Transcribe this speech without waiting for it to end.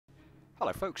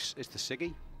Hello folks, it's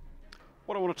thesiggy.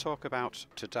 What I want to talk about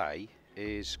today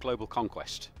is global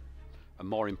conquest, and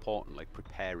more importantly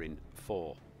preparing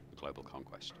for global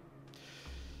conquest.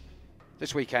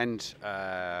 This weekend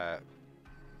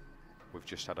we've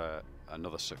just had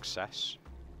another success,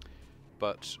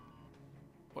 but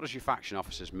what does your faction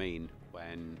officers mean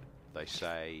when they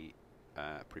say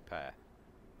prepare?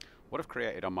 What I've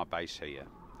created on my base here,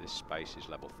 this base is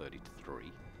level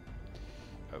 33,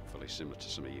 hopefully similar to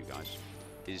some of you guys,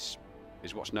 is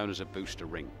what's known as a booster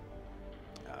ring.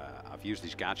 I've used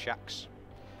these guard shacks.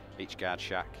 Each guard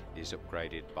shack is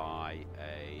upgraded by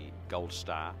a gold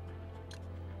star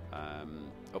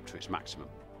up to its maximum.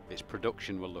 It's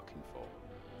production we're looking for.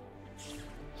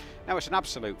 Now it's an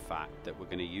absolute fact that we're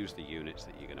going to use the units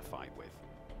that you're going to fight with.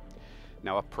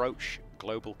 Now approach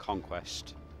global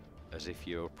conquest as if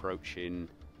you're approaching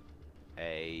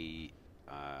a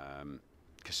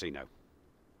casino.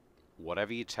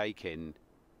 Whatever you take in,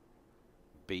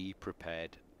 be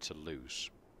prepared to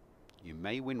lose. You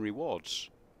may win rewards,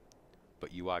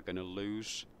 but you are going to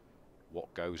lose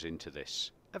what goes into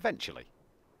this eventually,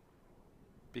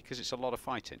 because it's a lot of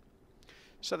fighting.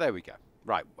 So there we go.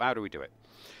 Right, how do we do it?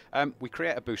 We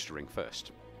create a booster ring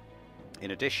first.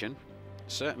 In addition,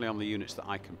 certainly on the units that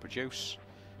I can produce,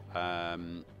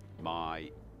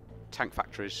 my tank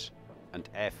factories and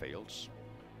airfields,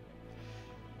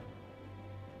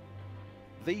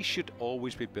 these should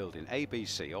always be building. A, B,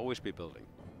 C, always be building.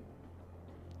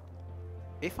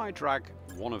 If I drag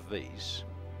one of these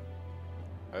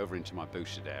over into my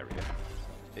boosted area,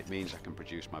 it means I can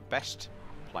produce my best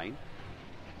plane,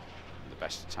 the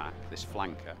best attack, this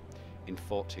flanker, in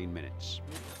 14 minutes.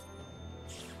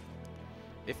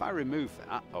 If I remove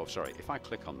that, oh sorry, if I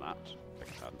click on that, beg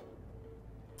your pardon.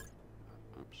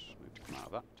 Oops, need to come out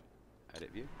of that.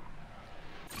 Edit view.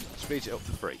 Speeds it up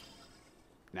to 3.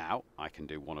 Now, I can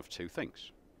do one of two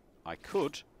things. I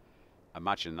could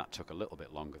imagine that took a little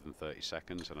bit longer than 30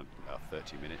 seconds, and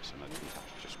 30 minutes, and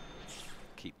I'd just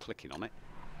keep clicking on it.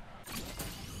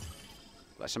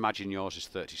 Let's imagine yours is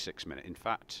 36 minutes. In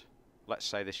fact, let's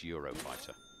say this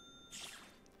Eurofighter.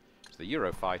 So the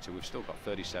Eurofighter, we've still got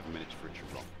 37 minutes for it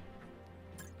to run.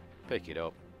 Pick it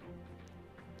up,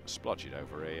 splodge it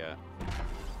over here,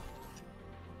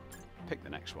 pick the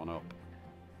next one up,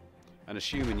 and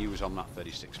assuming you was on that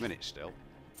 36 minutes still,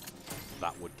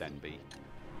 that would then be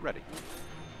ready.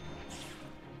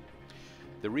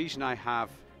 The reason I have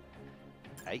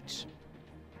 8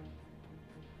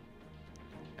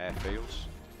 airfields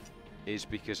is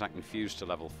because I can fuse to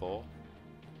level 4.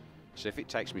 So if it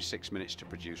takes me 6 minutes to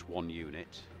produce one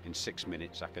unit, in 6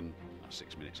 minutes I can, not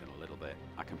 6 minutes and a little bit,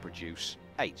 I can produce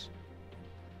 8.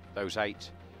 Those 8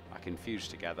 I can fuse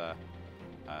together,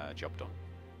 job done.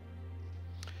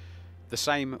 The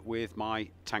same with my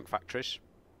tank factories.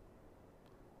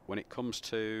 When it comes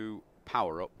to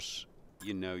power-ups,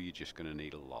 you know you're just going to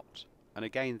need a lot. And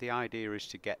again, the idea is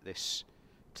to get this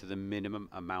to the minimum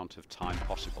amount of time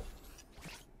possible.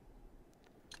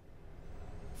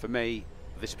 For me,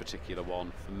 this particular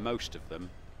one, for most of them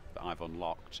that I've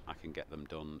unlocked, I can get them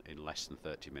done in less than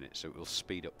 30 minutes, so it will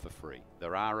speed up for free.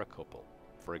 There are a couple,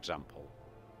 for example,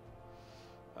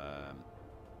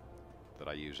 that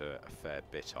I use a fair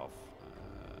bit of.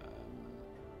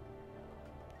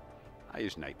 I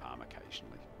use napalm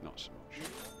occasionally, not so much.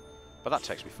 But that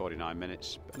takes me 49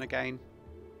 minutes. And again,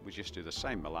 we just do the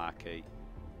same malarkey.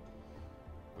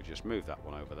 We just move that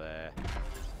one over there.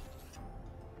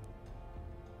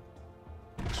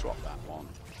 Swap that one.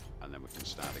 And then we can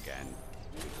start again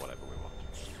with whatever we want.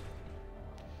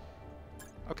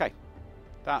 Okay,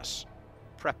 that's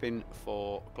prepping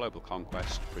for global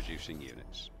conquest, producing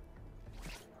units.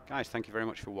 Guys, thank you very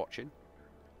much for watching.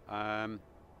 I'll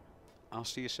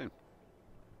see you soon.